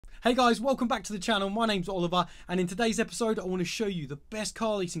Hey guys, welcome back to the channel. My name's Oliver, and in today's episode I want to show you the best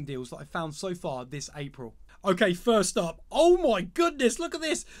car leasing deals that I found so far this April. Okay, first up, oh my goodness, look at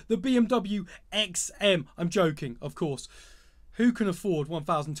this, the BMW XM. I'm joking, of course. Who can afford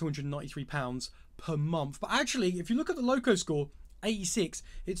 £1,293 per month? But actually, if you look at the Loco score, 86,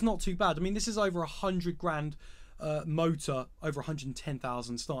 it's not too bad. I mean, this is over 100 grand motor, over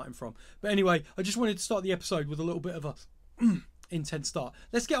 110,000 starting from. But anyway, I just wanted to start the episode with a little bit of a intense start.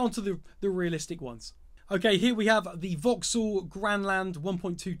 Let's get on to the realistic ones. Okay, here we have the Vauxhall Grandland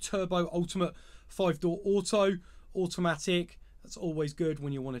 1.2 Turbo Ultimate 5-door auto, automatic. That's always good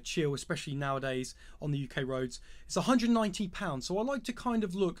when you want to chill, especially nowadays on the UK roads. It's £190, so I like to kind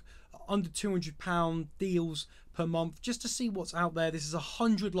of look under £200 deals per month just to see what's out there. This is a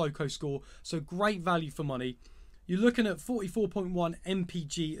 100 Loco score, so great value for money. You're looking at 44.1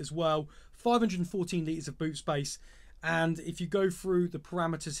 mpg as well, 514 litres of boot space. And if you go through the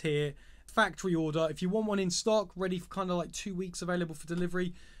parameters here, factory order, if you want one in stock, ready for kind of like 2 weeks available for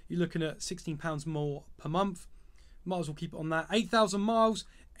delivery, you're looking at £16 more per month. Might as well keep it on that. 8,000 miles.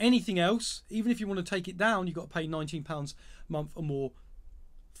 Anything else, even if you want to take it down, you've got to pay £19 a month or more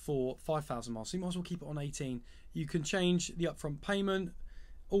for 5,000 miles. So you might as well keep it on 18. You can change the upfront payment,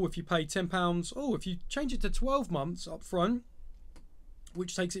 or if you pay £10, or if you change it to 12 months upfront,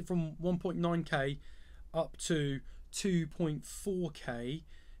 which takes it from 1.9k up to 2.4k,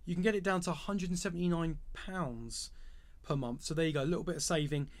 you can get it down to £179 per month. So there you go, a little bit of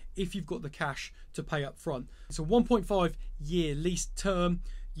saving if you've got the cash to pay up front. It's a 1.5 year lease term.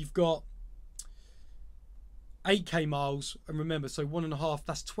 You've got 8k miles, and remember, so 1.5,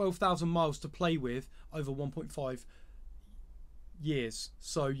 that's 12,000 miles to play with over 1.5 years.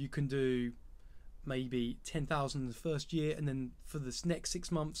 So you can do maybe 10,000 in the first year, and then for this next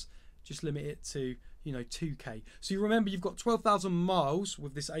 6 months just limit it to, you know, 2k. So you remember, you've got 12,000 miles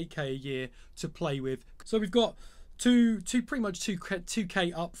with this 8k a year to play with. So we've got pretty much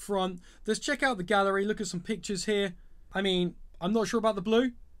 2k up front. Let's check out the gallery, look at some pictures here. I mean, I'm not sure about the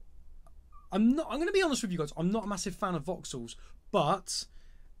blue. I'm going to be honest with you guys, I'm not a massive fan of Vauxhalls, but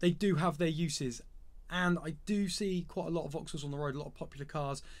they do have their uses. And I do see quite a lot of Vauxhalls on the road, a lot of popular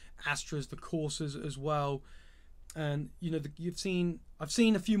cars, Astras, the Corsas as well. And you know, I've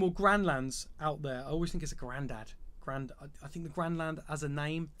seen a few more Grandlands out there. I always think it's a Grandad. I think the Grandland as a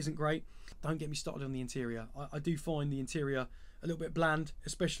name isn't great. Don't get me started on the interior. I do find the interior a little bit bland,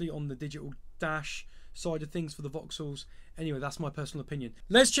 especially on the digital dash side of things for the Vauxhalls. Anyway, that's my personal opinion.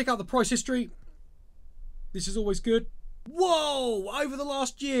 Let's check out the price history. This is always good. Whoa! Over the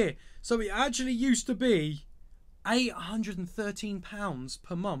last year. So it actually used to be £813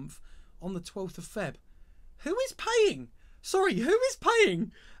 per month on the 12th of Feb. Who is paying? Sorry, who is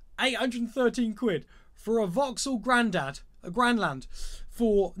paying 813 quid for a Vauxhall Grandad, a Grandland?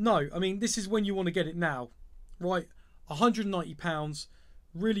 For, no, I mean, this is when you want to get it now, right? £190,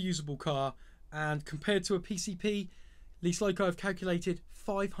 really usable car. And compared to a PCP, Lease Loco have calculated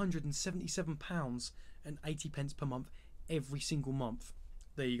 £577.80 per month every single month.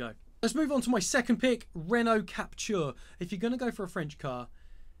 There you go. Let's move on to my second pick, Renault Captur. If you're going to go for a French car,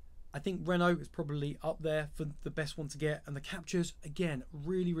 I think Renault is probably up there for the best one to get. And the Capturs, again,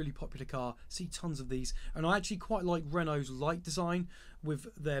 really, really popular car. See tons of these. And I actually quite like Renault's light design with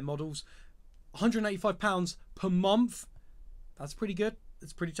their models. £185 per month. That's pretty good.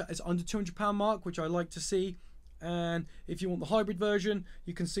 It's under £200 mark, which I like to see. And if you want the hybrid version,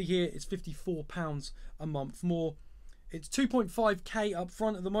 you can see here it's £54 a month more. It's 2.5k up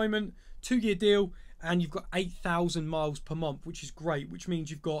front at the moment, 2-year deal, and you've got 8,000 miles per month, which is great, which means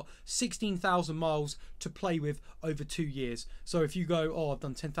you've got 16,000 miles to play with over 2 years. So if you go, oh, I've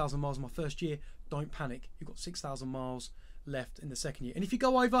done 10,000 miles in my first year, don't panic. You've got 6,000 miles left in the second year. And if you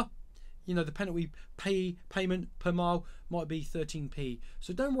go over, you know, the penalty payment per mile might be 13p.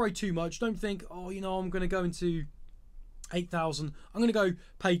 So don't worry too much. Don't think, oh, you know, I'm going to go into 8,000. I'm going to go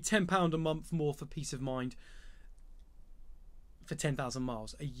pay £10 a month more for peace of mind for 10,000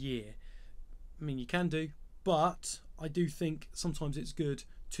 miles a year. I mean, you can do, but I do think sometimes it's good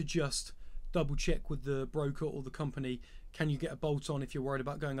to just double check with the broker or the company. Can you get a bolt on if you're worried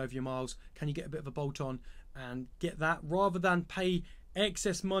about going over your miles? Can you get a bit of a bolt on and get that, rather than pay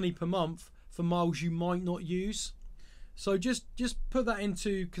excess money per month for miles you might not use? So just put that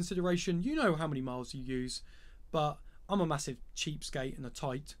into consideration. You know how many miles you use, but I'm a massive cheapskate and a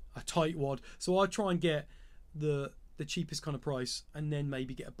tightwad, so I try and get the cheapest kind of price and then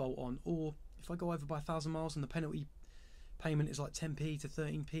maybe get a bolt on. Or if I go over by 1,000 miles and the penalty payment is like 10p to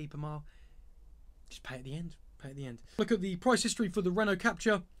 13p per mile, just pay at the end. Look at the price history for the Renault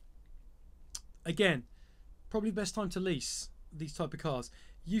Captur. Again, probably the best time to lease these type of cars.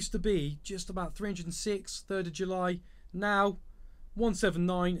 Used to be just about 306, 3rd of July. Now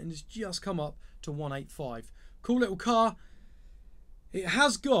 179, and it's just come up to 185. Cool little car. It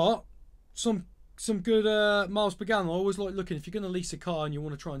has got some good miles per gallon. I always like looking, if you're going to lease a car and you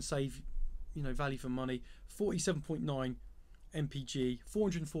want to try and save, you know, value for money, 47.9 mpg,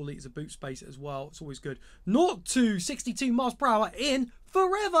 404 litres of boot space as well. It's always good. 0 to 62 miles per hour in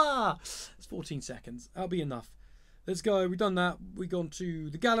forever. It's 14 seconds. That'll be enough. Let's go. We've done that. We've gone to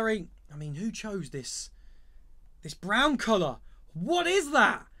the gallery. I mean, who chose this brown colour? What is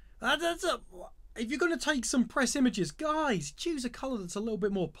that? If you're going to take some press images, guys, choose a colour that's a little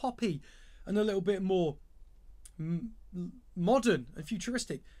bit more poppy and a little bit more modern and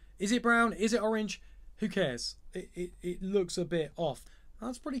futuristic. Is it brown? Is it orange? Who cares? It looks a bit off.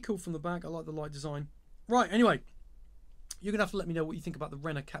 That's pretty cool from the back. I like the light design. Right, anyway, you're going to have to let me know what you think about the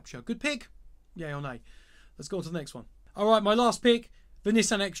Renault Captur. Good pick? Yay or nay? Let's go on to the next one. All right, my last pick, the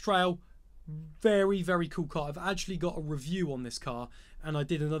Nissan X-Trail. Very, very cool car. I've actually got a review on this car, and I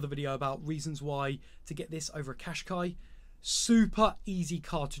did another video about reasons why to get this over a Qashqai. Super easy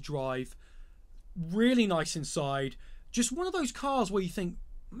car to drive. Really nice inside. Just one of those cars where you think,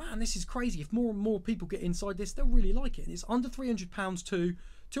 man, this is crazy. If more and more people get inside this, they'll really like it. And it's under £300 too.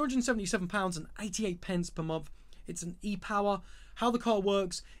 £277 and 88 pence per month. It's an e-power. How the car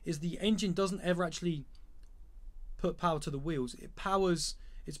works is the engine doesn't ever actually put power to the wheels. It powers,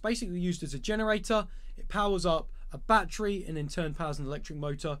 it's basically used as a generator. It powers up a battery and in turn powers an electric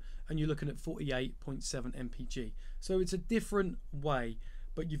motor, and you're looking at 48.7 mpg. So it's a different way,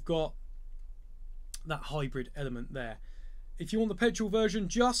 but you've got that hybrid element there. If you want the petrol version,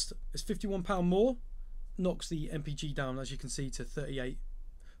 just it's £51 more, knocks the mpg down, as you can see, to 38.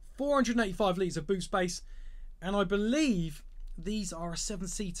 485 litres of boot space, and I believe these are a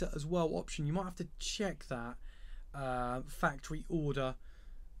 7-seater as well option. You might have to check that factory order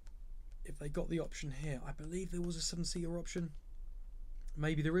if they got the option here. I believe there was a 7-seater option.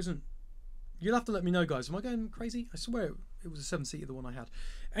 Maybe there isn't. You'll have to let me know, guys. Am I going crazy? I swear it was a 7-seater, the one I had.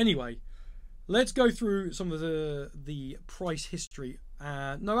 Anyway, let's go through some of the price history.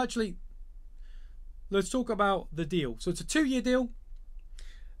 No, actually, let's talk about the deal. So it's a 2-year deal.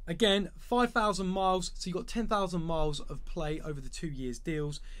 Again, 5,000 miles. So you've got 10,000 miles of play over the 2 years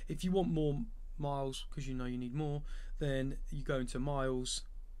deals. If you want more miles, because you know you need more, then you go into miles.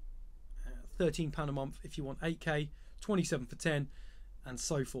 £13 a month if you want 8k, 27 for 10, and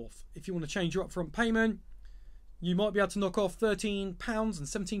so forth. If you want to change your upfront payment, you might be able to knock off £13 and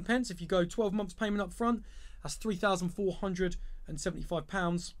 17 pence. If you go 12 months payment up front, that's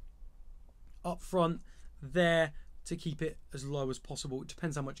 £3,475 up front there to keep it as low as possible. It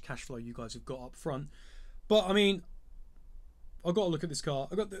depends how much cash flow you guys have got up front. But I mean, I've got to look at this car.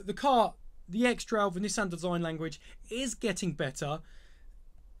 I've got the car, the X-Trail, the Nissan design language is getting better.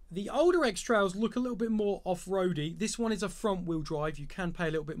 The older X-Trails look a little bit more off-roady. This one is a front-wheel drive. You can pay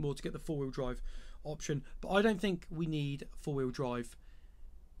a little bit more to get the four-wheel drive option, but I don't think we need four-wheel drive.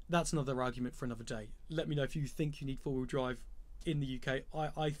 That's another argument for another day. Let me know if you think you need four-wheel drive in the UK.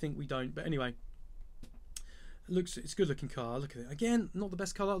 I think we don't, but anyway, it's a good-looking car. Look at it. Again, not the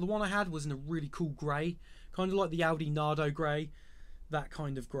best colour. The one I had was in a really cool grey, kind of like the Audi Nardo grey, that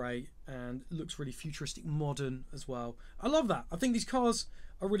kind of grey, and it looks really futuristic, modern as well. I love that. I think these cars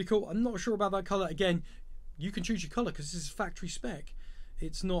are really cool. I'm not sure about that colour. Again, you can choose your colour because this is factory spec.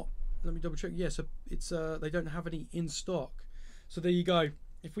 It's not, let me double check. Yeah, so it's they don't have any in stock. So there you go.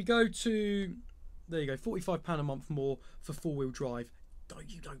 If we go to, there you go, £45 a month more for four-wheel drive.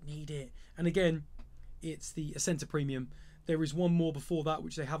 You don't need it. And again, it's the Ascenta Premium. There is one more before that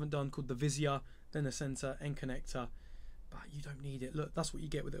which they haven't done called the Visia, then Ascenta and Connector. But you don't need it. Look, that's what you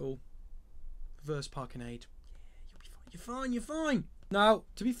get with it all. Reverse parking aid. Yeah, you'll be fine. You're fine. You're fine. Now,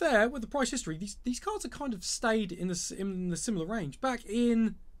 to be fair, with the price history, these cars have kind of stayed in the similar range. Back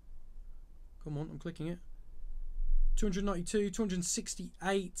in, come on, I'm clicking it. 292,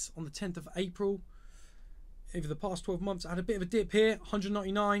 268 on the 10th of April. Over the past 12 months, I had a bit of a dip here.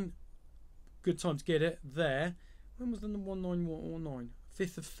 199. Good time to get it there. When was the 19109?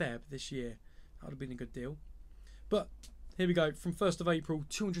 5th of Feb this year. That would have been a good deal. But here we go. From 1st of April,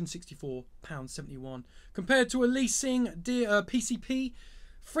 £264.71. Compared to a leasing PCP,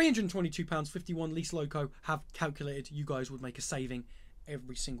 £322.51. Lease Loco have calculated you guys would make a saving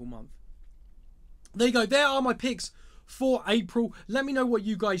every single month. There you go. There are my picks for April. Let me know what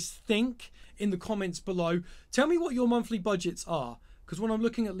you guys think in the comments below. Tell me what your monthly budgets are. Because when I'm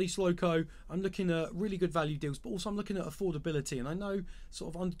looking at Lease Loco, I'm looking at really good value deals, but also I'm looking at affordability. And I know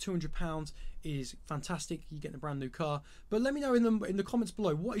sort of under £200 is fantastic. You're getting a brand new car. But let me know in the comments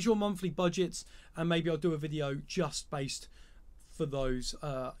below, what is your monthly budgets? And maybe I'll do a video just based for those.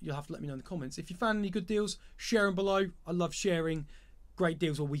 You'll have to let me know in the comments. If you found any good deals, share them below. I love sharing great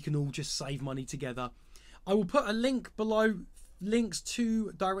deals where we can all just save money together. I will put a link below, links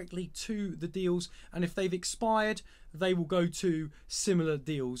directly to the deals, and if they've expired, they will go to similar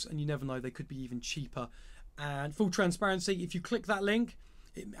deals, and you never know, they could be even cheaper. And full transparency, if you click that link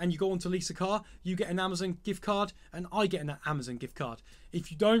and you go on to lease a car, you get an Amazon gift card and I get an Amazon gift card.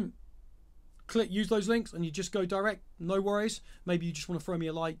 If you don't use those links and you just go direct, no worries. Maybe you just want to throw me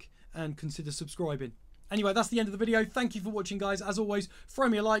a like and consider subscribing. Anyway, that's the end of the video. Thank you for watching, guys. As always, throw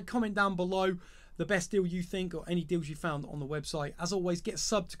me a like, comment down below the best deal you think or any deals you found on the website. As always, get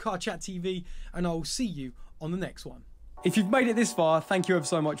subbed to Car Chat TV and I will see you on the next one. If you've made it this far, thank you ever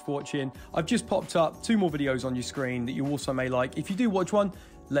so much for watching. I've just popped up 2 more videos on your screen that you also may like. If you do watch one,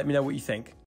 let me know what you think.